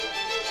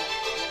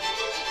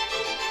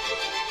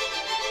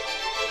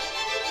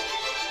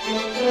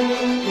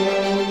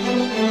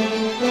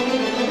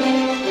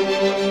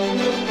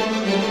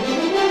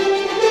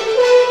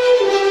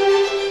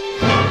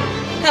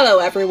Hello,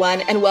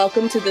 everyone, and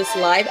welcome to this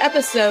live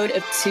episode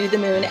of To the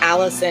Moon,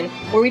 Allison,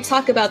 where we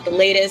talk about the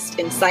latest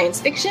in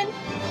science fiction,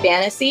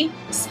 fantasy,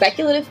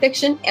 speculative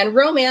fiction, and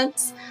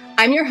romance.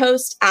 I'm your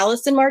host,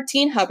 Allison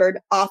Martine Hubbard,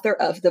 author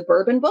of The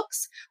Bourbon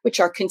Books, which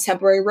are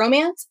contemporary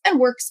romance and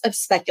works of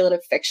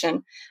speculative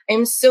fiction. I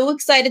am so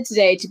excited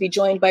today to be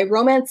joined by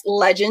romance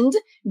legend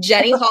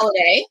Jenny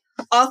Holiday,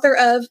 author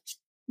of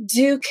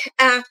Duke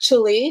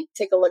Actually.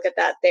 Take a look at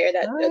that there,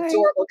 that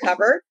adorable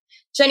cover.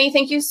 Jenny,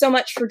 thank you so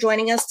much for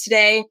joining us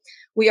today.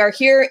 We are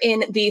here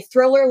in the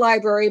thriller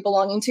library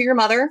belonging to your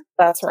mother.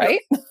 That's right.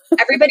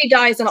 Everybody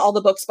dies in all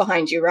the books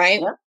behind you, right?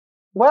 Yeah.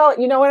 Well,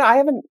 you know what? I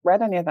haven't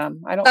read any of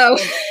them. I don't. Oh,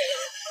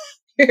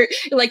 you're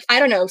like, I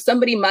don't know.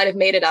 Somebody might have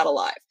made it out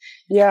alive.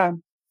 Yeah.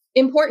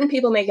 Important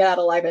people make it out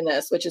alive in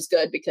this, which is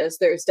good because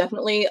there's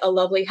definitely a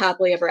lovely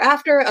happily ever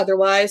after.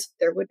 Otherwise,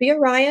 there would be a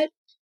riot.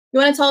 You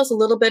want to tell us a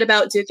little bit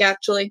about Duke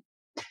Actually?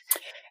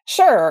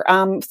 Sure.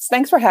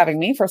 Thanks for having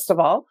me, first of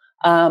all.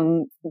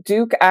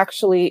 Duke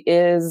Actually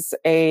is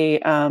a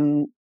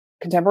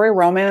contemporary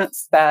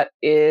romance that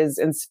is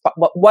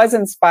was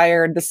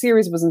inspired. The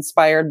series was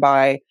inspired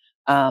by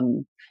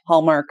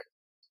Hallmark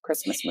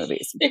Christmas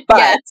movies, but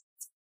Yes.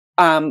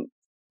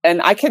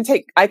 and I can't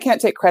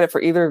take credit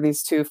for either of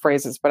these two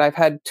phrases, but I've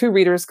had two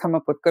readers come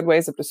up with good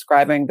ways of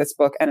describing this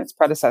book and its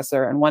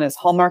predecessor, and one is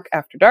Hallmark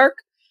After Dark,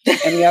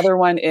 and the other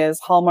one is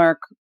Hallmark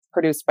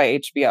produced by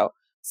HBO.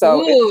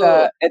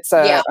 So it's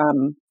a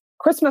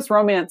Christmas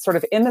romance sort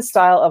of in the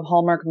style of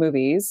Hallmark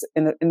movies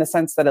in the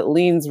sense that it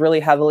leans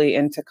really heavily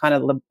into kind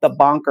of the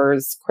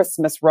bonkers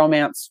Christmas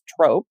romance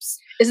tropes.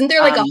 Isn't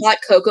there like a hot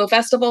cocoa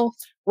festival?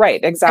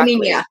 Right, exactly. I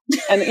mean, yeah.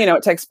 And,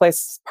 it takes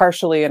place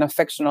partially in a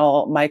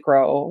fictional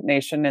micro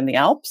nation in the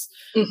Alps.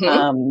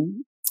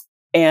 Mm-hmm.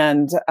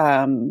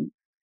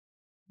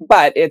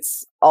 But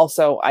it's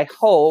also, I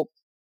hope,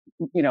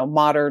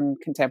 modern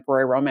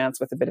contemporary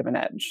romance with a bit of an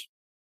edge.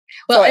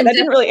 Well, so that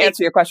didn't really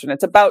answer your question.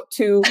 It's about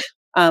two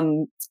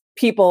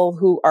people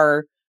who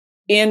are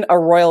in a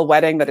royal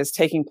wedding that is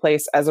taking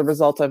place as a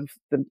result of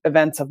the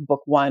events of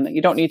book one.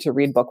 You don't need to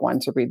read book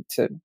one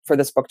for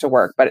this book to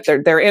work, but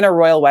they're in a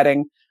royal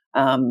wedding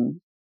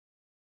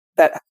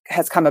that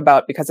has come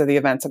about because of the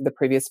events of the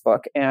previous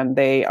book, and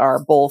they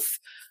are both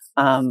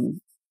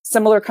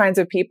similar kinds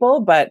of people,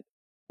 but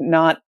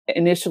not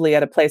initially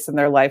at a place in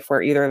their life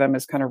where either of them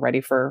is kind of ready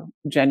for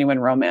genuine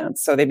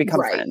romance. So they become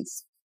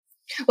friends.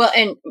 Well,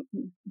 and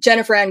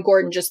Jennifer Ann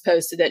Gordon just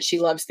posted that she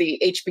loves the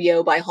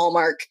HBO by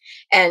Hallmark.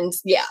 And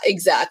yeah,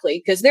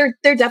 exactly. Because there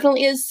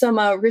definitely is some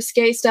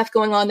risque stuff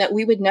going on that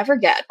we would never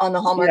get on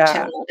the Hallmark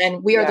channel.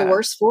 And we are the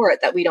worst for it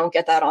that we don't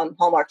get that on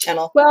Hallmark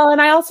channel. Well,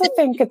 and I also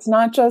think it's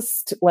not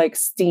just like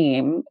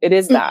steam. It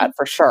is that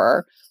for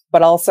sure.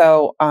 But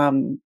also,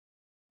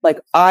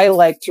 I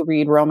like to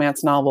read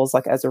romance novels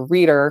like as a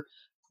reader.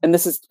 And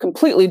this is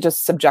completely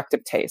just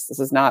subjective taste. This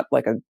is not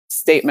like a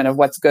statement of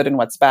what's good and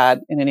what's bad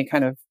in any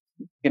kind of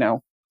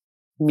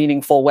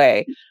meaningful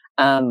way.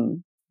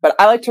 But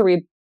I like to read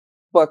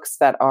books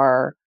that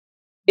are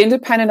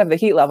independent of the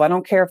heat level. I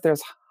don't care if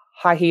there's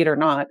high heat or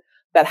not,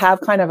 that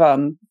have kind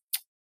of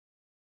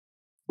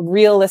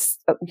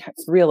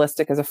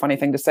realistic is a funny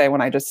thing to say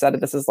when I just said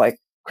it. This is like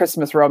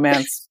Christmas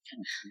romance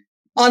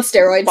on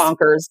steroids,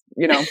 bonkers,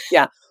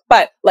 yeah.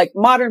 But like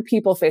modern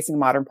people facing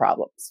modern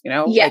problems,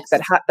 yes.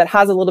 like that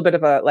has a little bit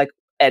of a like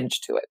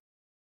edge to it.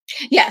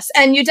 Yes.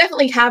 And you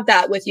definitely have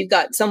that with, you've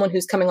got someone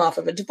who's coming off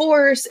of a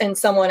divorce and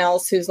someone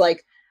else who's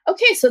like,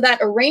 okay, so that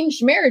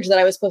arranged marriage that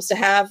I was supposed to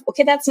have,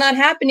 okay, that's not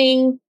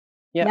happening.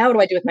 Yeah. Now what do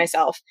I do with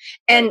myself?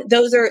 And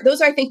those are,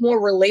 I think, more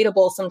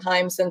relatable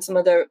sometimes than some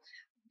of the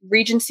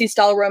Regency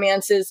style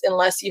romances,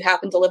 unless you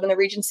happen to live in the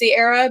Regency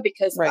era,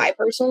 because I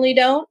personally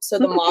don't. So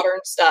the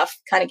modern stuff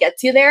kind of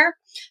gets you there.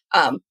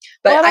 But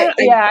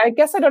I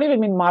guess I don't even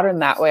mean modern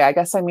that way. I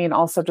guess I mean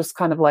also just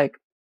kind of like,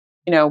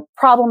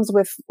 problems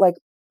with like,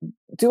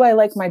 do I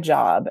like my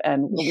job?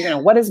 And,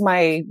 what's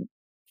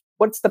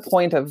the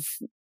point of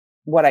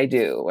what I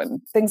do and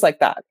things like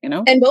that,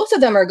 And both of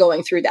them are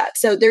going through that.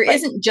 So there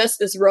isn't just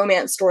this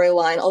romance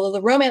storyline, although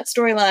the romance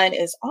storyline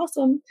is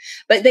awesome,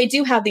 but they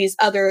do have these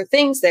other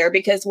things there,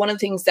 because one of the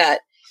things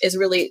that is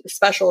really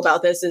special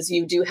about this is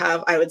you do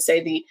have, I would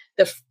say,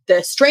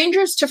 the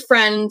strangers to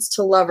friends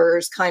to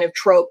lovers kind of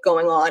trope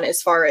going on,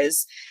 as far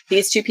as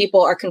these two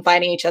people are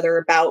confiding each other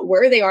about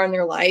where they are in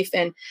their life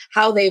and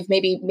how they've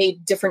maybe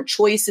made different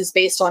choices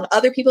based on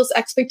other people's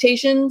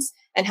expectations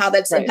and how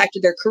that's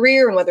impacted their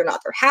career and whether or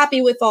not they're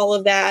happy with all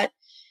of that.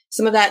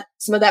 Some of that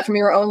from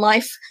your own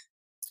life.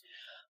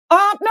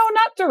 No,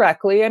 not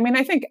directly. I mean,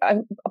 I think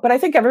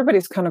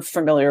everybody's kind of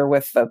familiar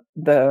with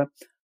the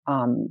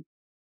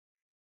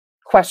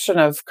question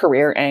of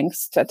career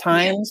angst at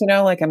times,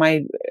 like,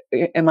 I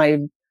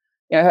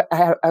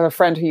have a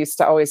friend who used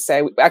to always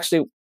say,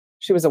 actually,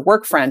 she was a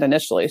work friend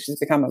initially. She's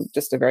become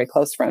just a very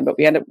close friend, but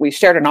we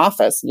shared an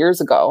office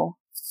years ago,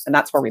 and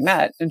that's where we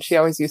met. And she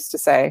always used to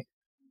say,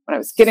 when I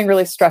was getting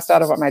really stressed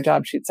out about my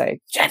job, she'd say,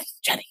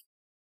 Jenny,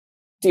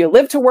 do you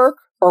live to work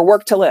or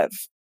work to live?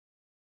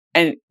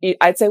 And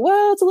I'd say,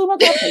 well, it's a little more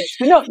complicated.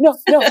 No.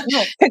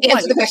 Pick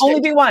one. It can only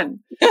be one.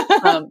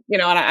 You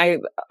know,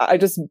 and I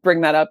just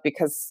bring that up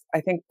because I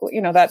think,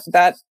 you know,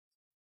 that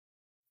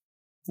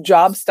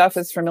job stuff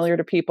is familiar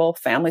to people.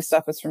 Family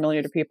stuff is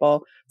familiar to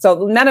people.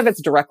 So none of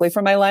it's directly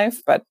from my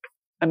life, but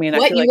I mean,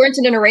 what, you weren't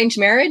in an arranged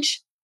marriage?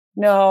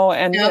 No.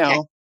 And, you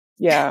know,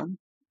 yeah.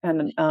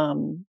 And,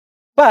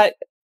 but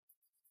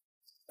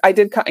I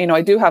did, you know,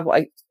 I do have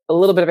like a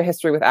little bit of a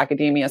history with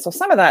academia. So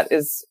some of that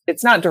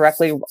it's not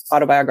directly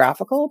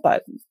autobiographical,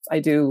 but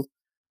I do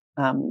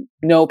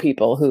know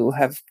people who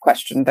have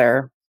questioned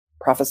their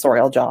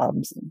professorial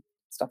jobs and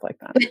stuff like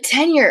that. But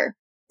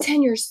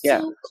tenure's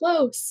so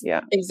close.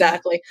 Yeah,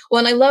 exactly. Well,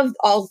 and I love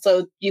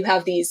also you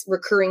have these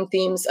recurring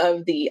themes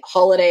of the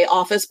holiday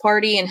office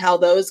party and how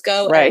those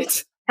go. Right.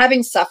 And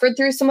having suffered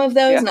through some of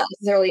those, not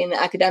necessarily in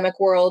the academic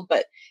world,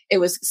 but it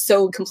was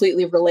so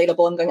completely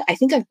relatable. I'm going, I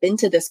think I've been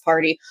to this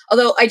party.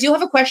 Although I do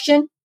have a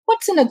question.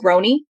 What's a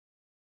Negroni?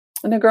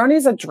 A Negroni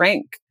is a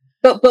drink.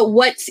 But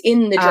what's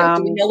in the drink?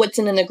 Do we know what's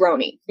in a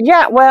Negroni?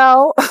 Yeah,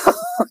 well,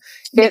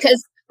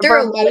 because there are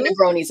a lot of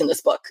Negronis in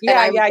this book.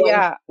 Yeah.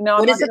 No,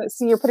 I'm not going to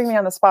see. You're putting me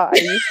on the spot. I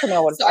used to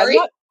know what. Sorry,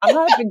 I'm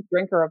not a big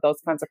drinker of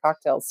those kinds of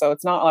cocktails, so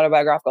it's not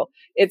autobiographical.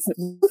 It's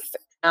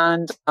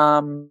and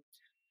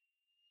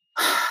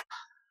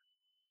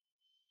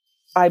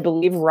I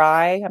believe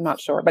rye. I'm not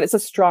sure, but it's a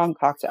strong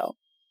cocktail.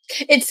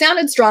 It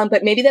sounded strong,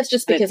 but maybe that's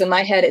just because in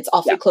my head it's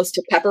awfully close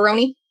to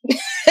pepperoni.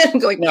 I'm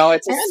going, no,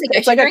 it's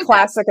like a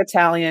classic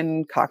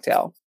Italian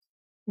cocktail.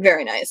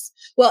 Very nice.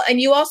 Well,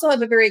 and you also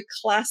have a very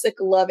classic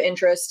love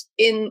interest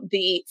in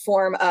the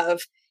form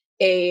of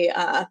a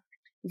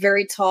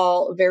very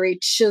tall, very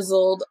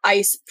chiseled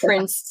ice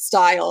prince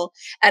style.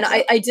 And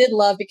I did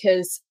love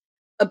because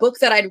a book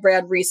that I'd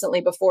read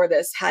recently before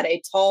this had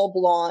a tall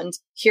blonde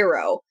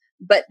hero,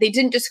 but they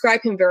didn't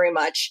describe him very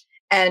much.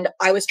 And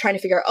I was trying to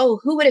figure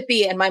out, who would it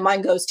be? And my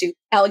mind goes to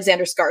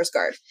Alexander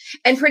Skarsgård.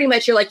 And pretty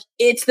much you're like,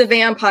 it's the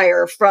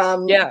vampire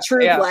from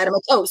True Blood. I'm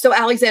like, so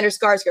Alexander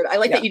Skarsgård. I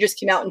like that you just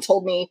came out and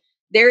told me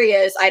there he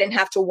is. I didn't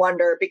have to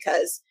wonder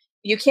because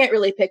you can't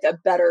really pick a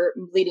better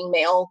leading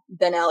male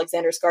than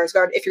Alexander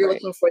Skarsgård if you're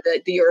looking for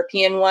the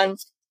European one.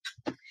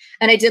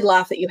 And I did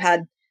laugh that you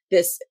had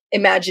this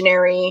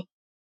imaginary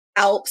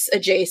Alps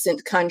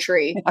adjacent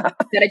country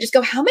that I just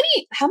go, how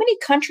many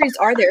countries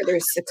are there?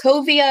 There's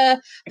Sokovia,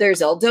 there's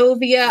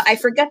Eldovia. I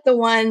forget the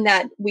one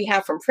that we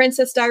have from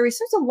Princess Diaries.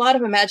 There's a lot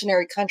of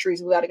imaginary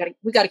countries. We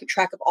got to keep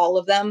track of all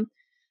of them.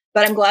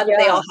 But I'm glad that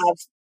they all have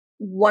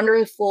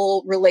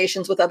wonderful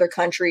relations with other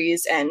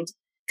countries and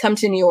come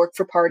to New York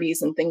for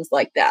parties and things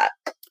like that.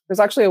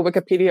 There's actually a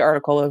Wikipedia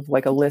article of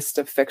like a list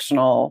of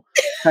fictional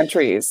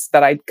countries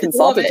that I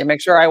consulted to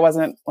make sure I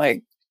wasn't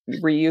like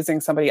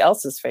reusing somebody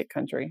else's fake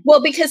country.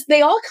 Well, because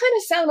they all kind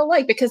of sound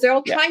alike because they're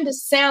all trying to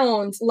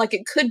sound like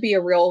it could be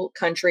a real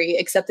country,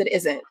 except it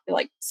isn't.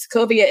 Like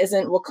Sokovia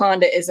isn't,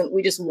 Wakanda isn't.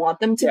 We just want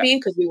them to be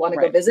because we want to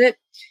go visit.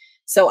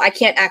 So I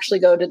can't actually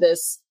go to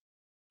this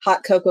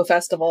hot cocoa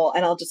festival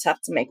and I'll just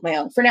have to make my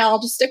own. For now,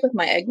 I'll just stick with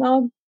my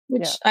eggnog,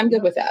 which I'm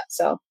good with that.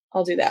 So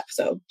I'll do that.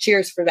 So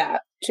cheers for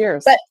that.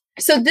 Cheers. But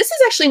so this is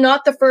actually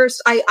not the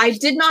first. I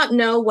did not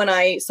know when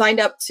I signed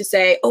up to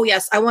say, oh,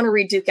 yes, I want to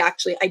read Duke.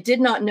 Actually, I did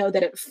not know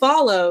that it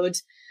followed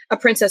A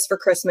Princess for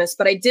Christmas.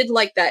 But I did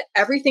like that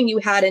everything you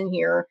had in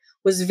here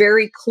was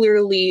very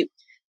clearly.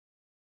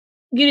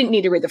 You didn't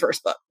need to read the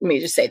first book. Let me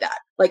just say that.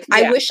 Like,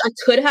 I wish I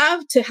could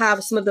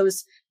have some of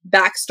those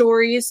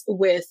backstories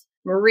with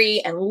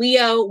Marie and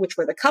Leo, which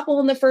were the couple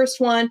in the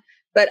first one.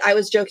 But I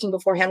was joking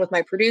beforehand with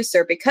my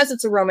producer, because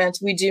it's a romance,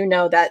 we do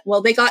know that,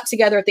 well, they got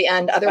together at the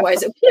end.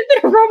 Otherwise, it would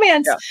have been a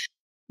romance. Yeah.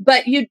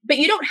 But you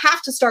don't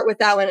have to start with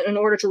that one in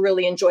order to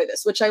really enjoy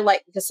this, which I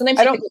like, because sometimes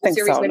you pick a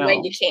series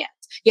when you can't.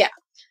 Yeah.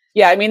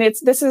 Yeah. I mean,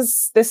 this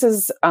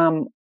is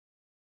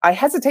I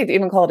hesitate to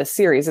even call it a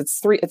series.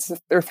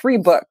 There are 3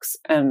 books,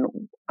 and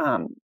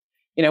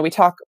we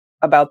talk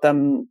about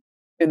them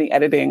in the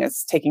editing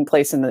as taking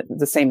place in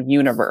the same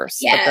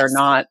universe,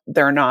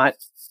 but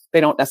they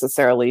don't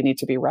necessarily need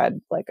to be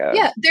read like a...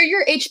 Yeah, they're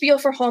your HBO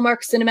for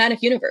Hallmark cinematic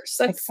universe.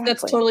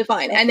 That's totally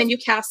fine. And then you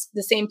cast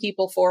the same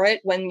people for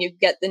it when you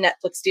get the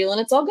Netflix deal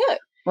and it's all good.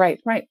 Right.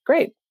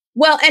 Great.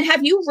 Well, and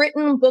have you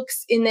written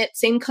books in that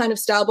same kind of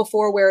style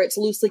before where it's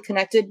loosely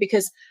connected?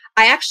 Because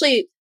I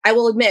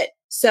will admit,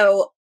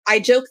 so I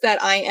joke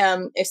that I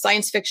am a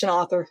science fiction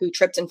author who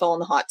tripped and fell in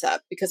the hot tub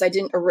because I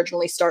didn't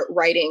originally start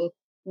writing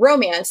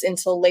romance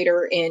until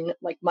later in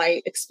like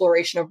my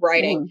exploration of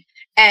writing.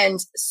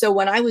 And so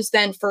when I was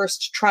then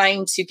first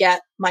trying to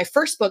get my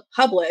first book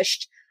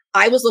published,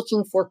 I was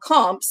looking for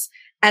comps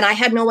and I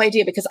had no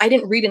idea because I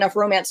didn't read enough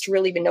romance to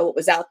really even know what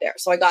was out there.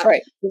 So I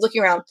was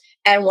looking around,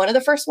 and one of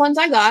the first ones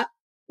I got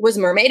was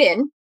Mermaid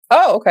Inn.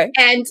 Oh, okay.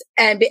 And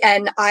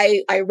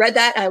I read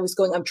that and I was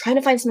going, I'm trying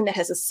to find something that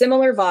has a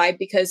similar vibe,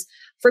 because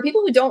for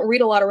people who don't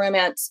read a lot of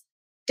romance,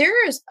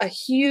 there is a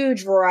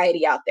huge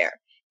variety out there.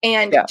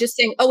 And just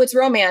saying, oh, it's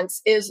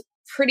romance is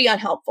pretty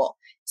unhelpful.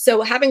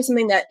 So having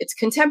something that it's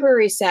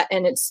contemporary set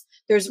and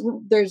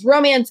there's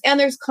romance and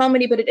there's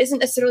comedy, but it isn't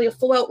necessarily a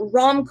full out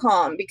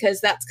rom-com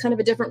because that's kind of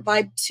a different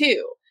vibe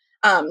too.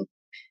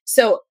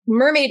 So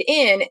Mermaid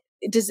Inn,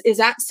 is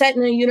that set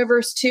in a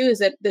universe too?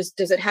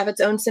 Does it have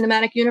its own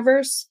cinematic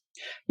universe?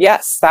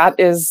 Yes, that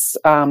is,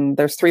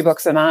 there's 3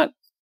 books in that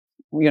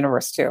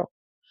universe too.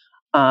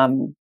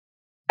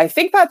 I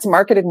think that's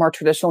marketed more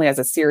traditionally as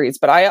a series,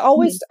 but I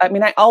always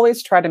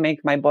try to make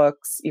my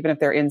books, even if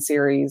they're in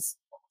series,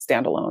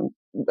 standalone,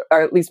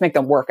 or at least make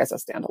them work as a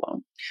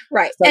standalone.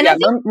 Right. So and yeah,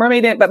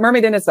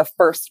 Mermaid Inn is the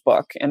first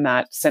book in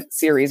that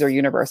series or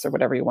universe or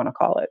whatever you want to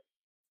call it.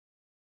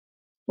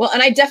 Well,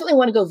 and I definitely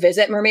want to go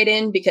visit Mermaid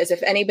Inn, because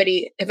if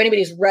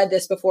anybody's read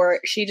this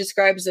before, she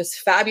describes this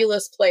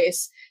fabulous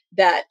place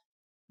that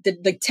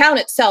the town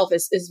itself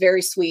is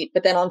very sweet.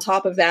 But then on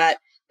top of that,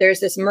 there's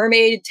this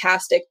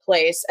mermaid-tastic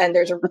place, and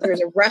there's a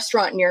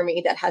restaurant near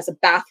me that has a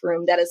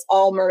bathroom that is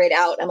all mermaid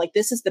out. I'm like,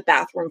 this is the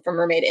bathroom from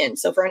Mermaid Inn.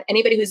 So for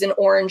anybody who's in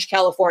Orange,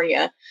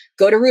 California,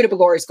 go to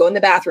Rudabagores, go in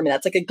the bathroom, and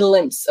that's like a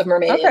glimpse of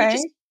Mermaid Inn,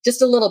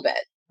 just a little bit.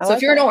 So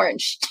if you're in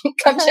Orange,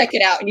 come check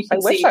it out, and you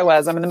can see. I wish I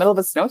was. I'm in the middle of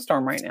a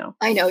snowstorm right now.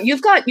 I know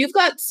you've got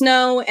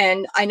snow,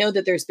 and I know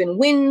that there's been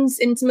winds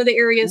in some of the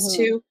areas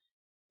too.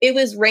 It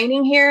was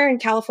raining here in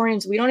California,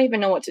 so we don't even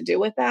know what to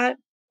do with that.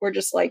 We're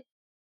just like,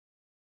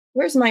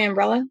 where's my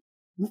umbrella?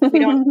 We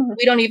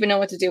don't even know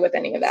what to do with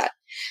any of that.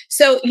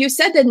 So you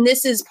said that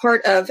this is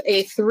part of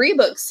a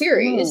 3-book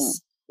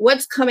series.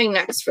 What's coming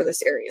next for the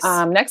series?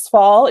 Next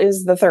fall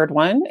is the 3rd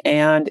one,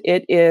 and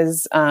it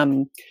is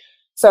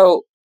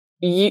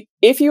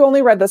if you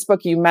only read this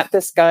book, you met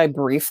this guy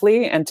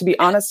briefly. And to be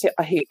honest,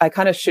 I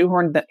kind of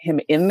shoehorned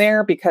him in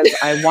there because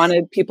I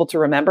wanted people to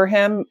remember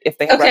him if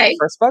they had read the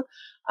first book.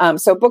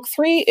 So book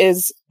 3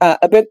 is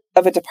a bit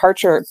of a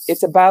departure.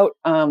 It's about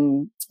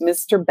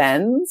Mr.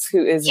 Benz,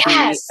 who is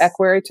the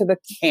equerry to the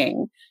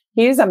king.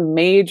 He is a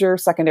major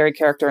secondary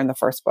character in the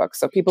first book.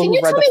 So people Can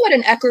you tell me what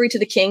an equerry to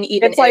the king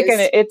even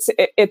is?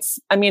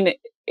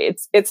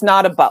 It's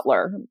not a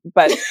butler,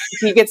 but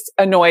he gets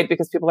annoyed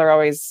because people are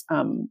always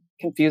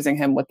confusing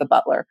him with the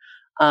butler.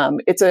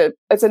 It's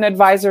an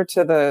advisor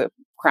to the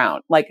crown.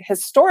 Like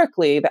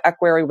historically, the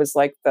equerry was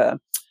like the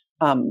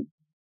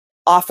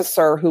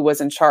officer who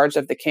was in charge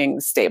of the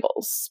king's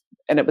stables,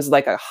 and it was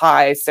like a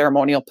high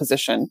ceremonial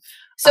position.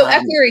 So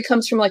equerry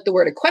comes from like the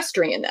word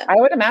equestrian then? I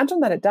would imagine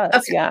that it does.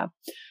 Okay. Yeah.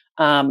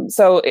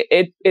 So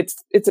it's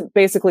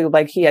basically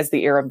like he has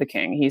the ear of the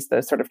king. He's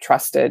the sort of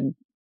trusted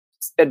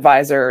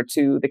advisor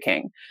to the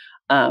king,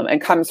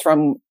 and comes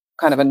from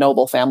kind of a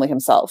noble family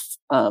himself.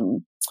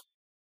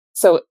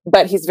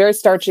 But he's very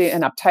starchy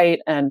and uptight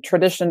and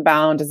tradition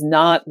bound, does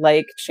not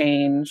like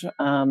change.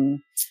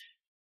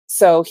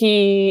 So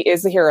he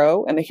is the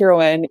hero, and the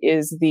heroine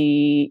is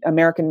the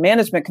American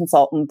management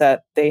consultant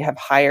that they have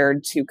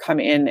hired to come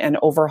in and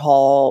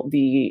overhaul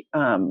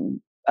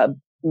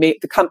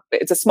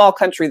it's a small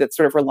country that's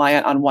sort of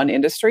reliant on one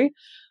industry,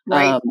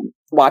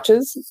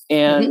 watches.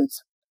 And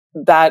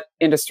that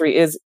industry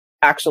is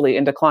actually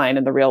in decline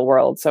in the real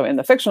world. So in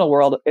the fictional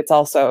world, it's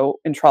also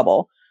in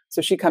trouble.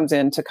 So she comes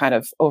in to kind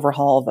of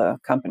overhaul the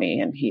company,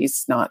 and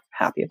he's not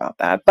happy about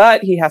that,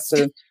 but he has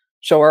to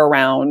show her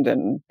around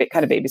and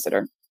kind of babysit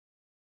her.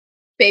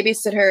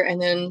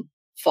 And then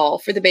fall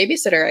for the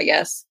babysitter, I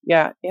guess.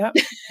 Yeah.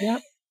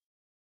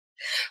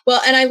 Well,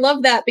 and I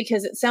love that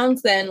because it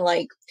sounds then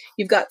like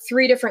you've got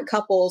 3 different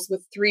couples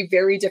with 3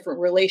 very different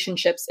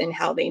relationships in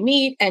how they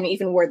meet and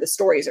even where the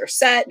stories are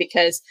set.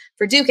 Because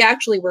for Duke,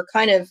 actually, we're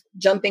kind of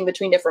jumping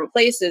between different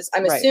places.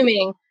 I'm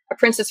assuming A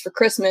Princess for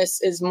Christmas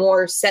is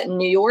more set in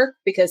New York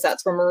because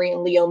that's where Marie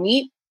and Leo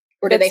meet.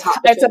 Or do they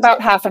hop? It's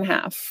about half and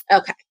half.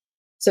 Okay.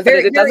 So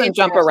it doesn't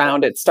jump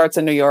around. It starts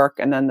in New York,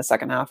 and then the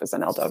second half is in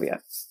LW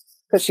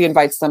because she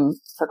invites them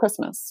for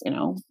Christmas,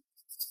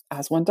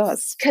 as one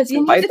does. Because you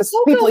invite need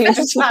the people you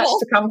just met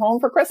to come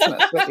home for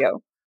Christmas with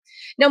you.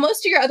 Now,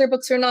 most of your other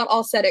books are not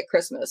all set at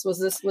Christmas.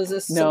 Was this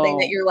something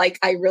that you're like,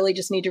 I really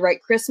just need to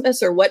write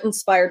Christmas, or what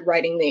inspired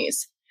writing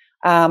these?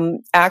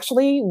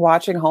 Actually,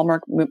 watching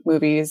Hallmark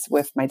movies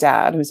with my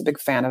dad, who's a big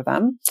fan of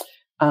them.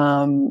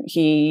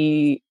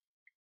 He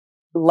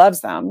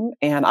loves them,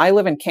 and I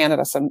live in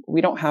Canada, so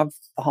we don't have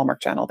the Hallmark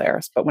Channel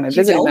there. But when I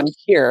visited them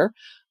here,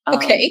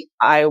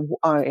 I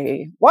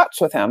watch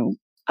with him.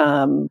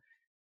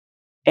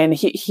 And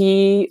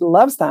he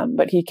loves them,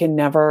 but he can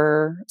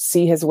never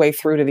see his way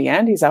through to the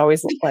end. He's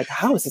always like,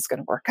 how is this going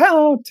to work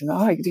out?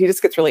 And, he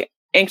just gets really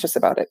anxious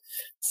about it.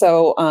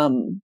 So,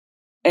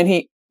 and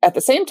he, at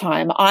the same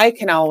time, I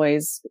can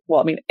always,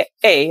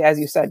 as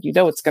you said,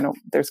 there's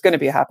going to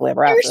be a happily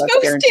ever after. That's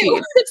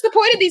guaranteed. It's the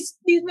point of these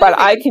movies. But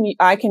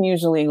I can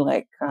usually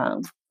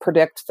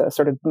predict the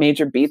sort of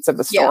major beats of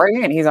the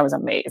story. And he's always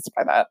amazed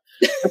by that.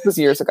 This was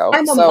years ago.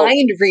 I'm a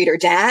mind reader,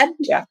 Dad.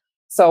 Yeah.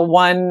 So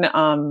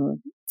one,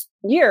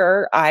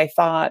 year, I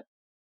thought,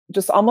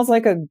 just almost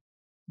like a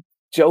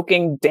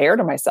joking dare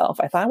to myself,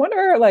 I thought, I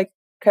wonder,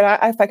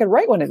 if I could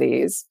write one of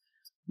these,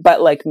 but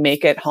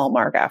make it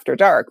Hallmark After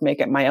Dark, make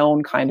it my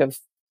own kind of,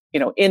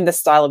 in the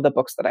style of the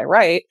books that I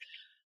write.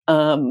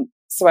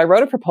 So I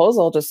wrote a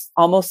proposal, just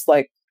almost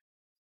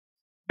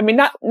I mean,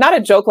 not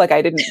a joke. Like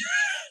I didn't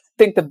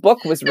think the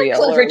book was real,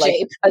 Clever or like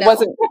Jape. I No.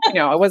 wasn't,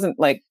 I wasn't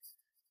like,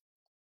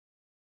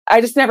 I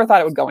just never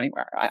thought it would go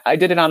anywhere. I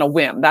did it on a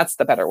whim. That's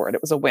the better word.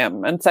 It was a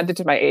whim, and sent it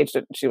to my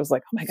agent. She was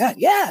like, "Oh my God,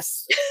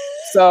 yes."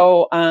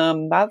 So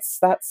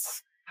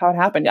that's how it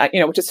happened.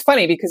 Which is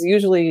funny because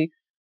usually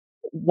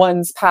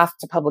one's path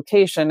to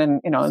publication,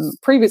 and and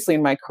previously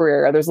in my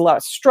career, there's a lot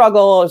of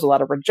struggle, there's a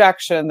lot of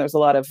rejection, there's a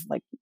lot of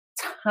like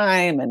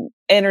time and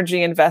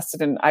energy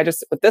invested. And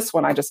with this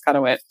one, I just kind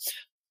of went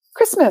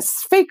Christmas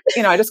fake.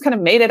 I just kind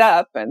of made it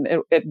up, and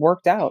it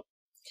worked out.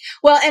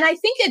 Well, and I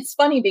think it's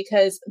funny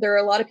because there are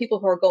a lot of people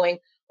who are going,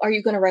 are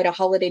you going to write a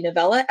holiday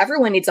novella?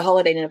 Everyone needs a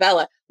holiday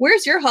novella.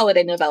 Where's your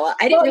holiday novella?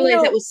 I didn't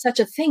realize that was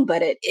such a thing,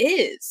 but it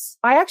is.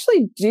 I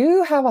actually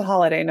do have a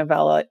holiday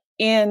novella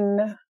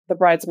in the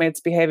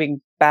Bridesmaids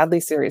Behaving Badly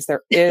series.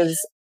 There is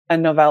a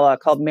novella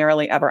called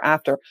Merrily Ever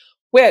After,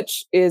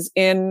 which is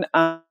in, if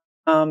I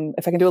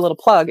can do a little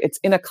plug, it's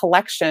in a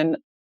collection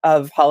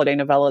of holiday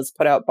novellas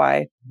put out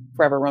by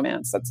Forever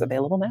Romance that's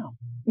available now.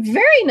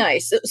 Very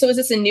nice. So is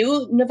this a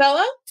new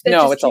novella?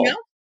 No, it's old.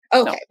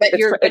 Okay,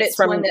 No, but it's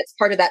one that's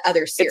part of that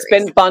other series.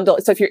 It's been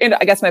bundled. So if you're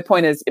into, I guess my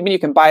point is, you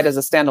can buy it as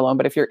a standalone,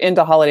 but if you're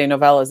into holiday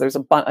novellas, there's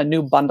a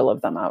new bundle of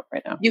them out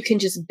right now. You can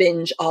just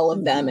binge all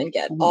of them and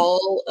get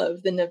all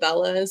of the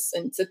novellas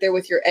and sit there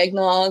with your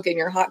eggnog and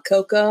your hot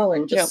cocoa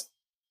and just,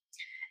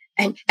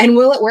 and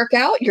will it work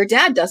out? Your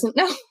dad doesn't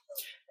know.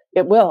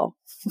 It will.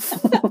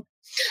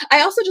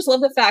 I also just love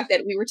the fact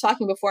that we were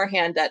talking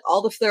beforehand that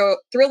all the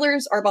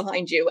thrillers are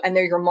behind you and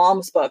they're your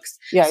mom's books.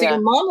 So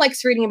your mom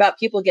likes reading about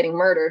people getting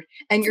murdered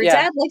and your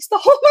dad likes the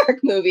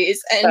Hallmark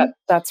movies. And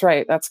that's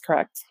right. That's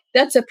correct.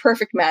 That's a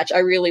perfect match. I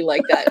really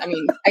like that. I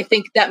mean, I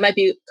think that might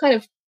be kind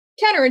of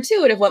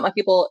counterintuitive what my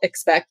people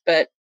expect,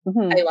 but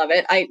I love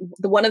it.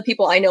 One of the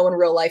people I know in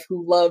real life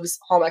who loves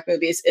Hallmark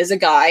movies is a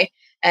guy,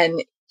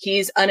 and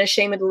he's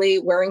unashamedly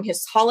wearing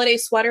his holiday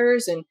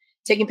sweaters and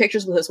taking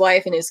pictures with his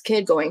wife and his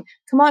kid going,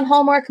 come on,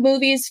 Hallmark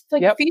movies,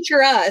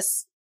 feature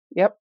us.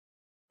 Yep.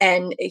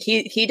 And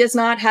he does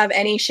not have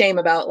any shame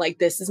about like,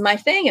 this is my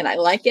thing and I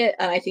like it.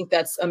 And I think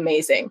that's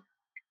amazing.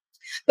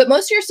 But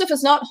most of your stuff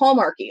is not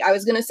Hallmarky. I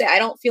was going to say, I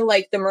don't feel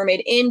like the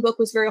Mermaid Inn book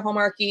was very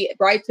Hallmarky.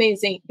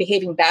 Bridesmaids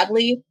Behaving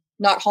Badly,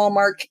 not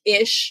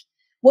Hallmark-ish.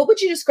 What would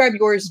you describe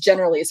yours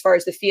generally as far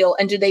as the feel?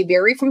 And do they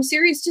vary from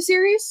series to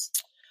series?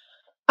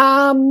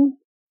 I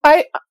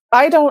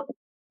don't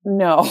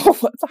know.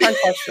 It's a hard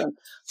question.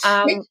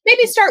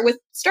 Maybe start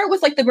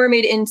with like the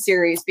Mermaid Inn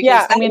series,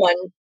 because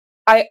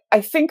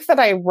I think that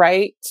I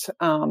write,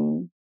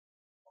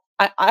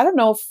 I don't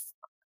know if,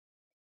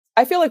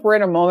 I feel like we're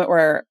in a moment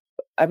where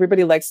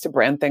everybody likes to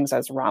brand things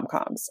as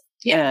rom-coms.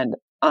 Yeah. And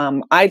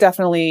I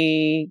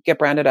definitely get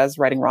branded as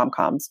writing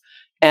rom-coms.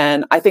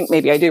 And I think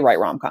maybe I do write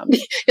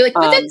rom-coms. You're like,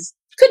 but that's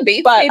could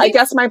be. But maybe. I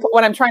guess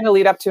what I'm trying to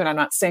lead up to, and I'm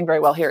not saying very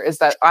well here, is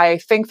that I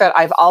think that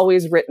I've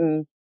always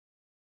written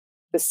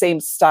the same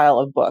style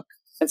of book.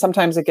 And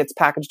sometimes it gets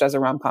packaged as a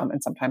rom-com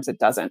and sometimes it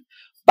doesn't.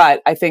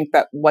 But I think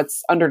that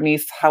what's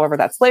underneath, however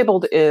that's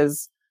labeled,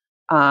 is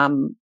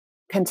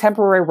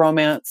contemporary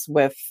romance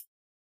with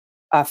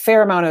a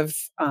fair amount of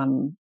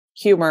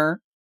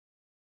humor.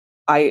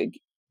 I,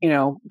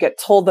 get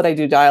told that I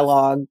do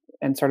dialogue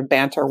and sort of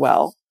banter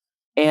well.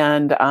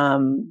 And,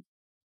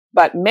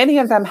 but many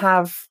of them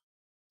have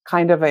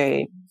kind of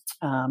a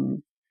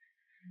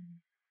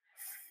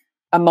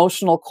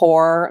emotional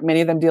core.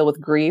 Many of them deal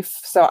with grief.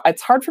 So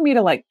it's hard for me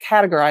to like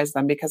categorize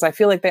them because I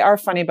feel like they are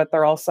funny, but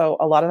they're also,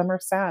 a lot of them are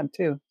sad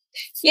too.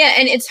 Yeah.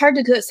 And it's hard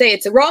to say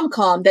it's a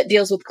rom-com that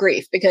deals with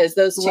grief because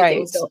those two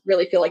things don't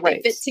really feel like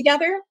they fit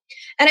together.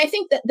 And I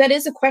think that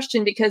is a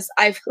question because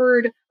I've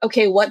heard,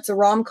 okay, what's a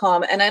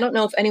rom-com? And I don't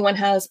know if anyone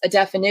has a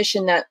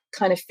definition that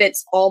kind of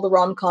fits all the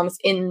rom-coms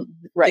in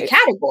the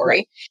category.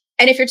 Right.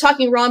 And if you're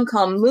talking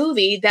rom-com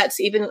movie, that's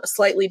even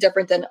slightly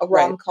different than a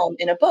rom-com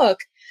in a book.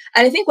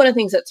 And I think one of the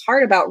things that's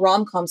hard about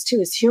rom-coms too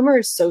is humor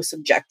is so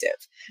subjective.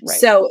 Right.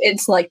 So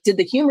it's like, did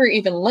the humor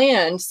even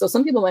land? So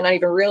some people might not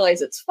even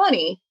realize it's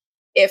funny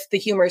if the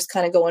humor is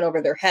kind of going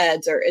over their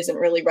heads or isn't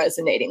really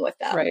resonating with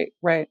them.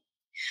 Right.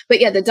 But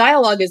yeah, the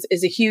dialogue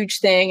is a huge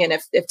thing. And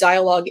if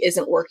dialogue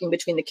isn't working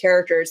between the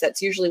characters,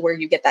 that's usually where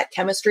you get that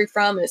chemistry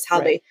from, is how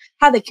they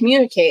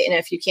communicate. And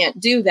if you can't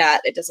do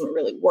that, it doesn't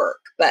really work.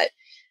 But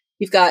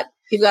you've got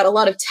a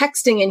lot of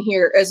texting in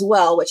here as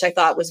well, which I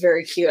thought was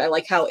very cute. I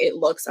like how it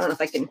looks. I don't know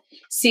if I can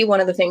see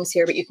one of the things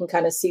here, but you can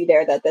kind of see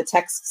there that the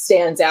text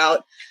stands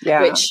out,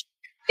 which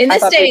in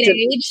this day and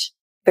age,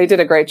 they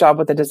did a great job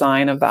with the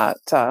design of that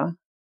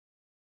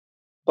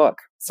book.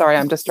 Sorry,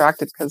 I'm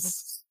distracted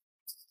because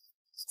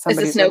is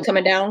the snow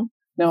coming down?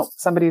 No,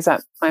 somebody's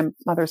at my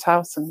mother's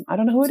house and I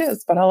don't know who it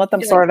is, but I'll let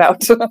them sort it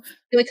out. You're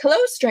like, hello,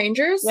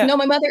 strangers. Yeah. No,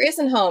 my mother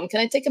isn't home. Can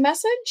I take a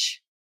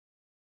message?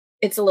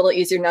 It's a little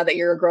easier now that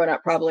you're a grown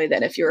up probably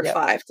than if you were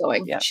 5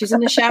 going, she's in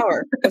the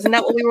shower. Wasn't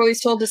that what we were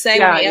always told to say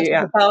when we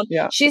answered the phone?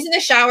 Yeah. She's in the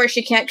shower.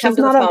 She can't come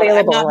to the phone.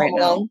 I'm not right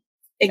home.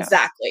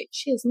 Exactly.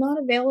 She is not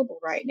available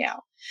right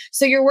now.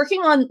 So you're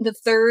working on the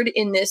third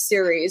in this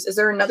series. Is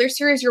there another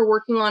series you're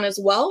working on as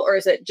well? Or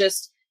is it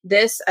just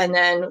this, and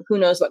then who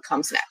knows what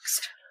comes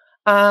next?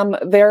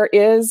 There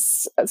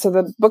is, so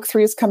the book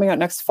 3 is coming out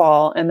next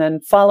fall. And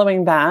then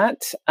following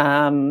that,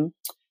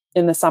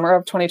 in the summer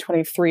of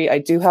 2023, I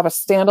do have a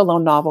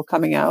standalone novel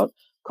coming out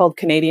called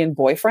Canadian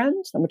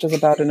Boyfriend, which is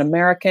about an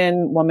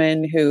American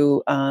woman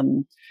who,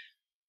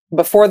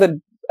 before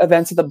the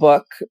events of the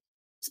book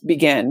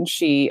begin,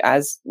 she,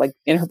 as like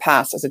in her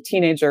past as a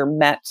teenager,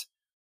 met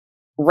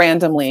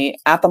randomly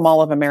at the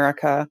Mall of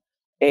America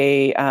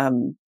a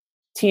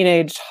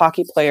teenage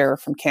hockey player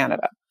from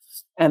Canada.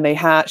 And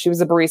she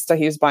was a barista,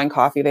 he was buying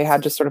coffee. They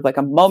had just sort of like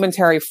a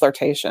momentary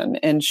flirtation.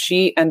 And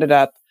she ended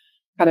up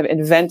kind of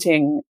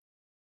inventing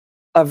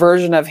a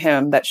version of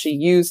him that she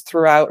used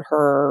throughout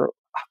her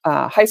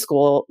high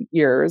school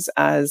years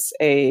as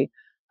a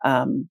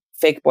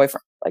fake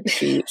boyfriend. Like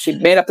she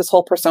made up this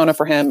whole persona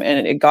for him,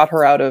 and it got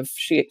her out of,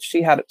 she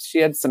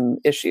had some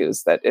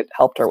issues that it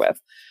helped her with.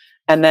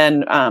 And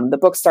then the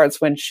book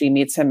starts when she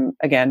meets him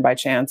again by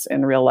chance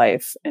in real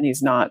life, and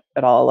he's not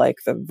at all like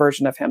the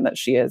version of him that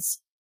she is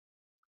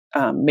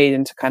made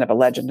into kind of a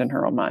legend in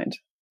her own mind.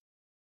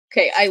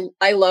 Okay,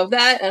 I love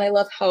that, and I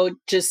love how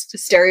just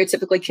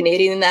stereotypically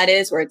Canadian that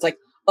is, where it's like,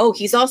 oh,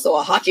 he's also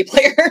a hockey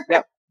player.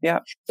 Yep. Yeah.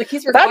 Like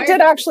he's required. That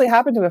did actually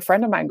happen to a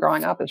friend of mine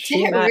growing up.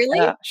 She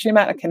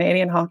met a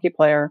Canadian hockey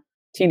player,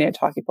 teenage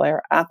hockey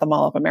player at the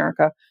Mall of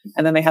America.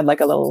 And then they had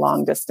like a little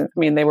long distance. I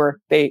mean, they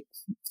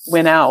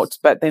went out,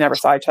 but they never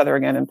saw each other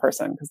again in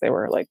person because they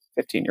were like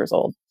 15 years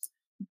old.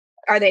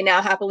 Are they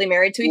now happily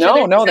married to each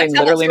other? No, they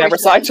literally never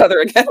saw each other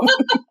again.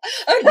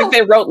 I think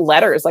they wrote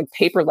letters, like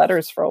paper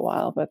letters for a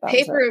while, but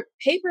paper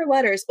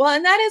letters. Well,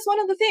 and that is one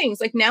of the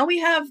things. Like now we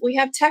have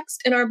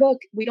text in our book.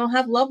 We don't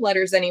have love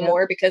letters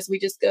anymore because we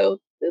just go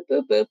boop,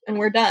 boop, boop, and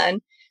we're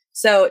done.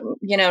 So,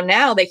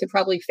 now they could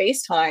probably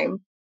FaceTime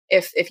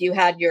if you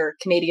had your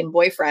Canadian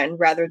boyfriend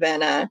rather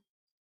than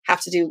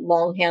have to do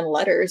longhand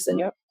letters.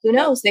 And who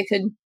knows, they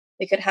could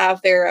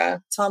have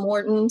their Tim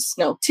Hortons,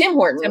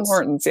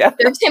 yeah.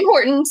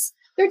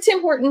 Their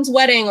Tim Hortons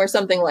wedding or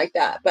something like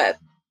that. But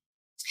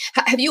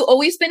have you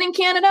always been in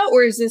Canada,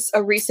 or is this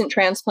a recent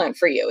transplant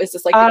for you? Is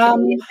this like the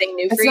Canadian thing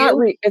new for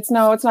you? It's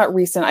not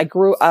recent. I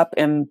grew up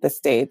in the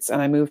States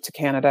and I moved to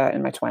Canada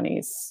in my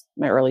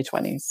early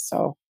 20s.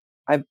 So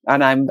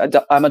I'm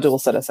a dual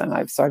citizen.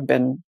 I've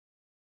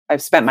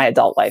spent my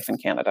adult life in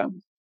Canada.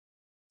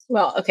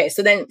 Well, okay.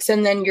 So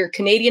then your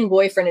Canadian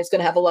boyfriend is going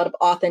to have a lot of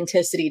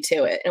authenticity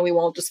to it, and we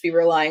won't just be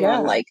relying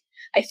on like,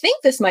 I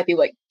think this might be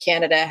what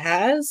Canada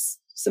has.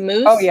 Some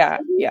moose. Oh yeah.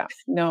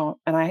 No,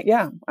 and I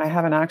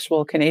have an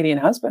actual Canadian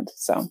husband.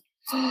 So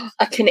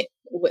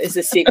is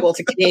the sequel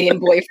to Canadian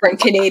Boyfriend,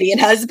 Canadian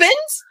Husband?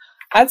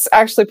 That's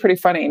actually pretty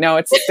funny. No,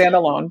 it's a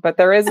standalone, but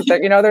there's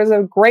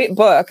a great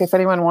book. If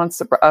anyone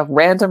wants a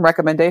random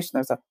recommendation,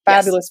 there's a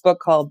fabulous book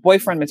called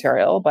Boyfriend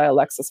Material by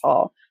Alexis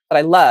Hall that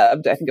I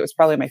loved. I think it was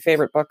probably my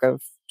favorite book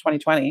of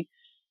 2020.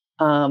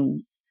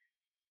 And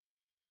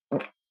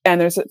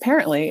there's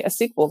apparently a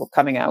sequel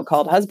coming out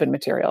called Husband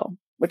Material,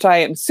 which I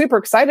am super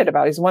excited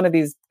about. He's one of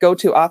these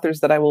go-to authors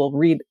that I will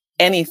read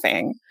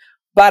anything,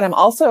 but I'm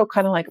also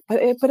kind of like, but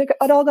it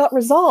all got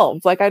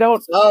resolved. Like I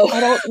don't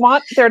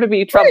want there to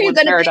be trouble in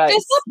paradise. Where are you going to pick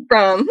this up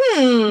from?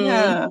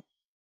 Yeah.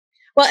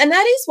 Well, and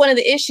that is one of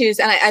the issues.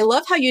 And I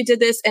love how you did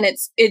this. And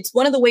it's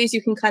one of the ways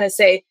you can kind of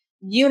say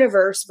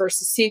universe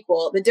versus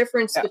sequel, the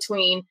difference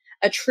between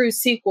a true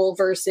sequel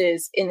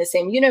versus in the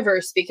same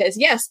universe, because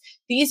yes,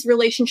 these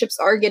relationships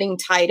are getting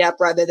tied up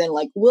rather than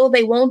like, will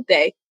they, won't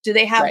they? Do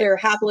they have their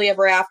happily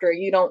ever after?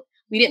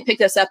 We didn't pick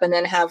this up and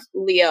then have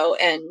Leo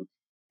and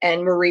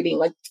Marie being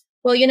like,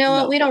 well, you know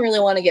what? We don't really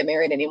want to get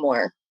married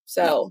anymore.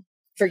 So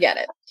forget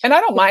it. And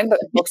I don't mind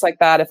books like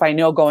that if I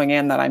know going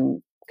in that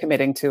I'm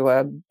committing to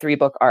a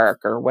 3-book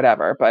arc or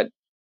whatever, but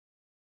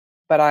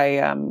that's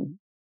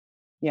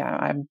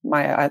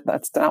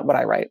not what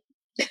I write.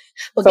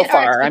 So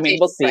far. I mean,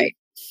 we'll see. Right.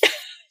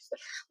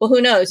 Well, who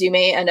knows? You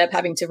may end up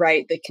having to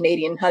write the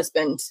Canadian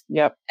husband.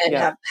 Yep.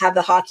 And have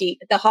the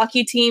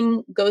hockey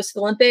team goes to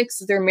the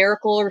Olympics. Is there a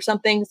miracle or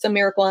something? Some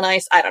miracle on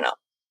ice? I don't know.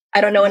 I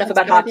don't know enough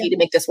about hockey to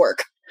make this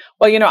work.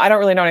 Well, I don't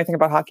really know anything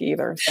about hockey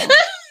either. So.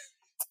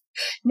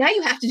 Now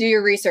you have to do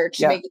your research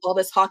to make all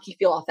this hockey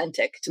feel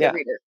authentic to the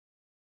reader.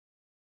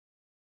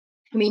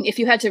 I mean, if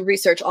you had to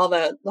research all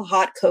the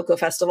hot cocoa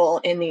festival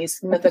in these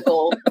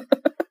mythical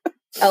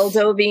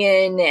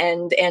Eldovian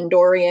and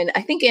Andorian,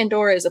 I think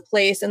Andorra is a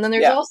place. And then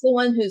there's also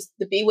one who's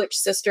the Bewitched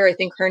sister. I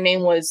think her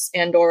name was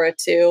Andorra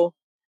too.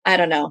 I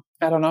don't know.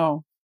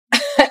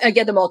 I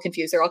get them all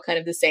confused. They're all kind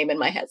of the same in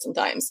my head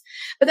sometimes.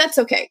 But that's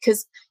okay.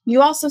 Because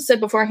you also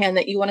said beforehand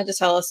that you wanted to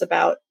tell us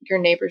about your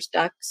neighbor's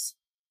ducks.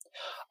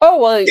 Oh,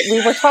 well,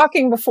 we were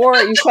talking before.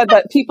 You said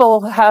that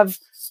people have...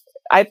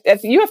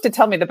 you have to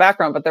tell me the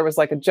background, but there was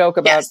like a joke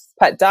about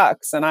pet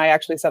ducks. And I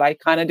actually said, I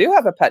kind of do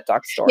have a pet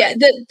duck story. Yeah.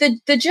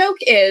 The joke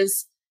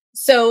is,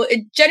 so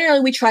generally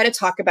we try to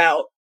talk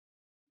about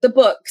the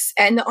books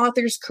and the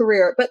author's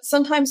career, but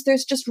sometimes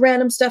there's just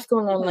random stuff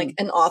going on. Like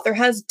an author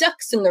has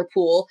ducks in their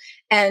pool.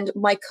 And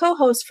my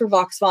co-host for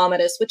Vox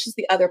Vomitus, which is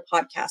the other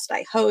podcast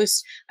I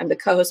host, I'm the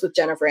co-host with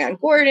Jennifer Ann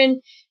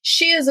Gordon.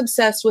 She is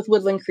obsessed with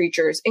woodland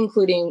creatures,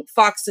 including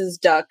foxes,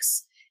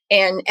 ducks,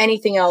 and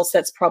anything else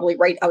that's probably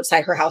right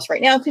outside her house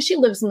right now, because she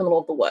lives in the middle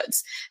of the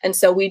woods. And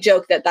so we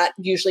joke that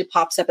usually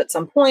pops up at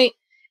some point.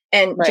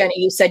 And Jenny,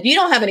 you said you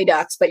don't have any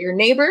ducks, but your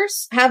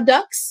neighbors have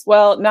ducks?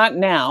 Well, not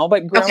now,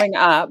 but growing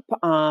up,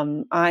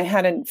 I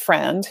had a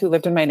friend who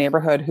lived in my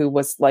neighborhood who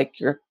was like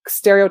your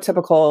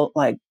stereotypical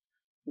like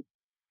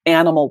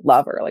animal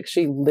lover. Like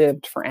she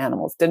lived for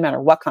animals, didn't matter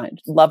what kind,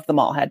 loved them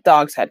all, had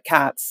dogs, had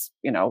cats,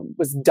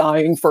 was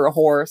dying for a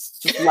horse,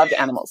 just loved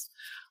animals.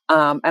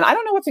 And I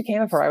don't know what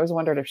became of her. I always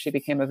wondered if she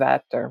became a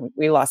vet or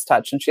we lost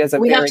touch. And she has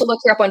we have to look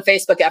her up on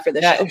Facebook after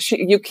this show.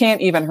 You can't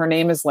even, her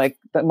name is like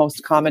the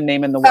most common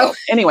name in the world.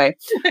 Anyway,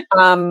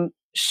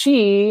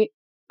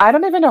 I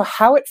don't even know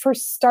how it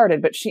first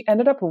started, but she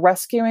ended up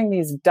rescuing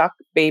these duck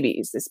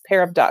babies, this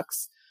pair of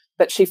ducks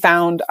that she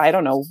found, I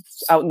don't know,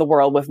 out in the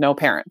world with no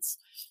parents.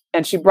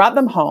 And she brought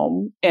them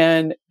home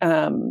and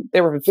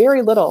they were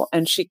very little.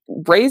 And she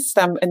raised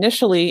them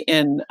initially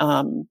in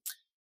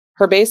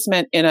her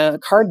basement in a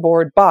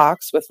cardboard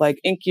box with like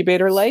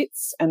incubator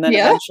lights. And then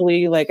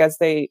eventually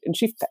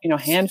she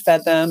hand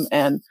fed them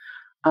and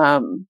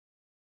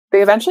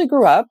they eventually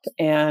grew up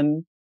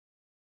and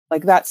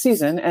like that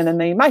season. And then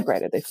they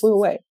migrated, they flew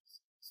away.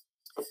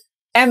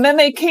 And then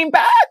they came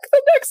back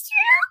the next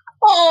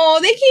year. Oh,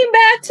 they came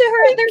back to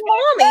her and their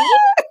mommy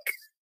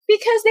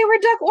because they were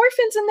duck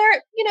orphans and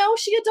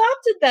she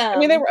adopted them. I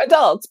mean, they were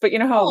adults, but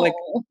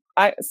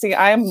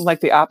I'm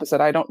like the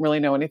opposite. I don't really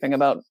know anything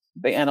about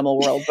the animal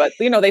world, but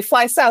they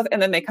fly south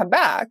and then they come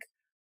back,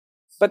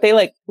 but they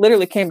like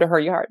literally came to her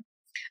yard.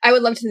 I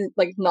would love to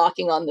like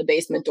knocking on the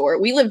basement door.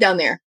 We live down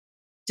there.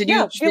 Did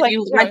you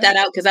rent that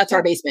out? Because that's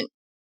our basement.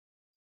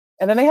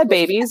 And then they had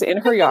babies in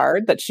her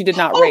yard that she did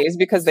not raise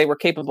because they were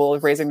capable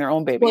of raising their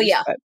own babies. Well,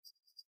 yeah. But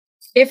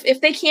if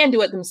they can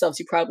do it themselves,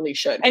 you probably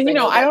should. And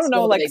I don't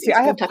know, like,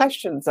 I have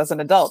questions as an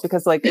adult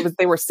because like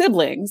they were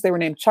siblings. They were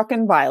named Chuck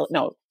and Violet.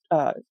 No,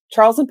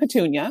 Charles and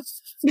Petunia.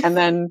 And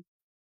then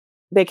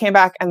they came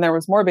back and there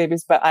was more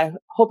babies, but I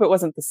hope it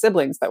wasn't the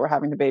siblings that were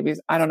having the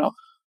babies. I don't know.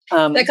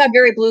 That got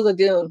very Blue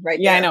Lagoon right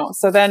there. Yeah, I know.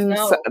 So then,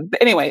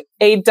 anyway,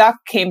 a duck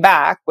came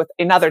back with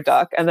another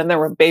duck, and then there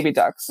were baby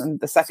ducks,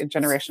 and the second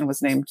generation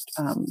was named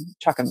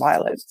Chuck and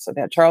Violet. So they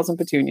had Charles and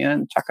Petunia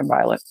and Chuck and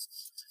Violet.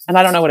 And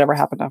I don't know whatever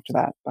happened after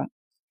that, but.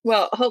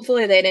 Well,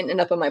 hopefully they didn't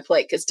end up on my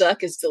plate because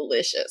duck is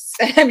delicious.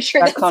 I'm sure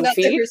that's not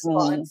the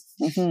response.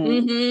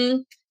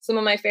 Some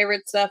of my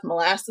favorite stuff,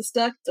 molasses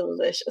duck,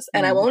 delicious.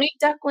 And I won't eat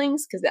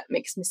ducklings because that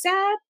makes me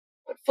sad.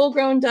 But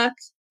full-grown duck,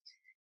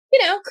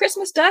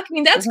 Christmas duck. I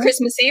mean, that's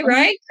Christmassy,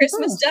 right?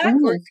 Christmas duck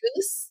or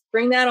goose.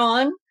 Bring that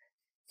on.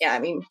 Yeah, I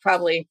mean,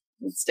 probably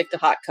stick to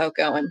hot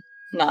cocoa and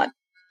not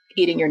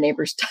eating your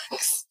neighbor's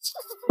ducks.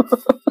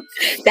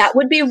 That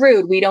would be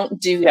rude. We don't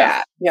do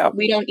that. Yeah.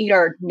 We don't eat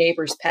our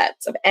neighbor's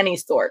pets of any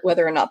sort,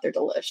 whether or not they're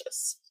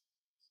delicious.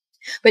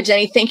 But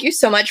Jenny, thank you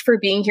so much for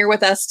being here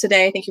with us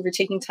today. Thank you for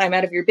taking time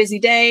out of your busy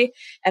day.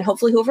 And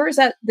hopefully whoever is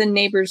at the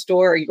neighbor's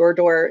door or your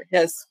door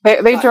has...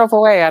 They drove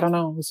away. I don't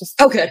know. It was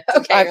just... Oh, good.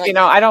 Okay.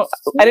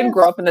 I didn't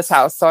grow up in this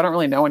house, so I don't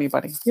really know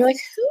anybody. You're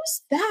like,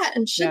 who's that?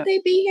 And should they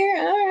be here?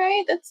 All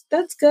right.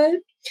 That's good.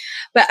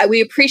 But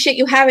we appreciate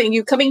you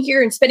coming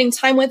here and spending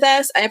time with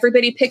us.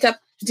 Everybody pick up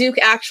Duke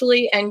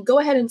actually and go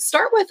ahead and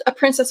start with A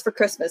Princess for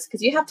Christmas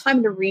because you have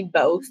time to read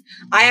both.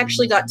 I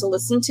actually got to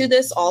listen to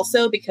this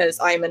also because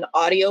I'm an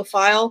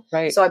audiophile.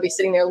 Right. So I'd be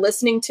sitting there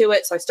listening to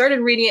it. So I started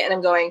reading it and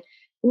I'm going,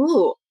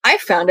 ooh, I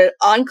found it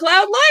on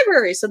Cloud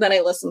Library. So then I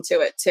listened to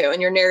it too.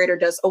 And your narrator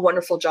does a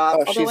wonderful job.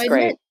 Oh, she's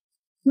great.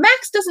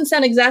 Max doesn't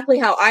sound exactly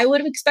how I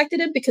would have expected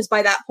it because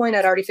by that point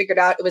I'd already figured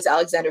out it was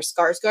Alexander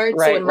Skarsgård.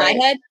 Right, so in my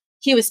head,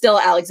 he was still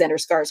Alexander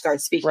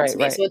Skarsgård speaking to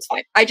me. So it's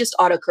fine. I just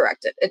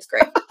auto-correct it. It's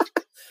great.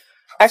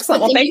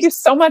 Excellent. Well, thank you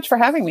so much for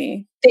having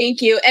me.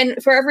 Thank you.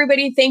 And for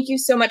everybody, thank you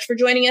so much for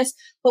joining us.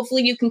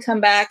 Hopefully you can come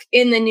back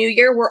in the new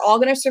year. We're all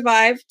going to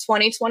survive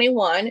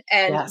 2021.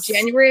 And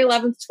January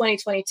 11th,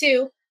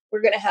 2022,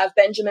 we're going to have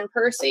Benjamin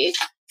Percy.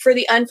 For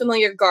The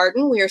Unfamiliar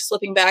Garden, we are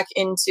slipping back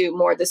into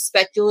more the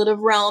speculative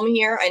realm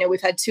here. I know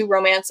we've had 2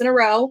 romance in a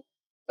row,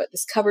 but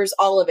this covers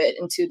all of it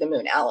in To the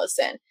Moon,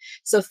 Allison.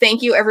 So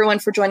thank you everyone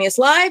for joining us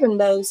live, and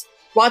those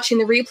watching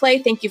the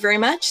replay, thank you very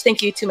much.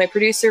 Thank you to my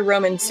producer,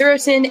 Roman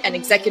Sirotin, and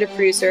executive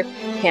producer,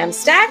 Pam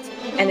Stack.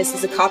 And this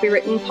is a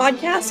copywritten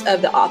podcast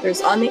of the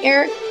Authors on the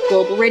Air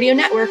Global Radio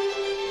Network.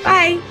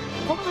 Bye.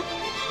 Bye.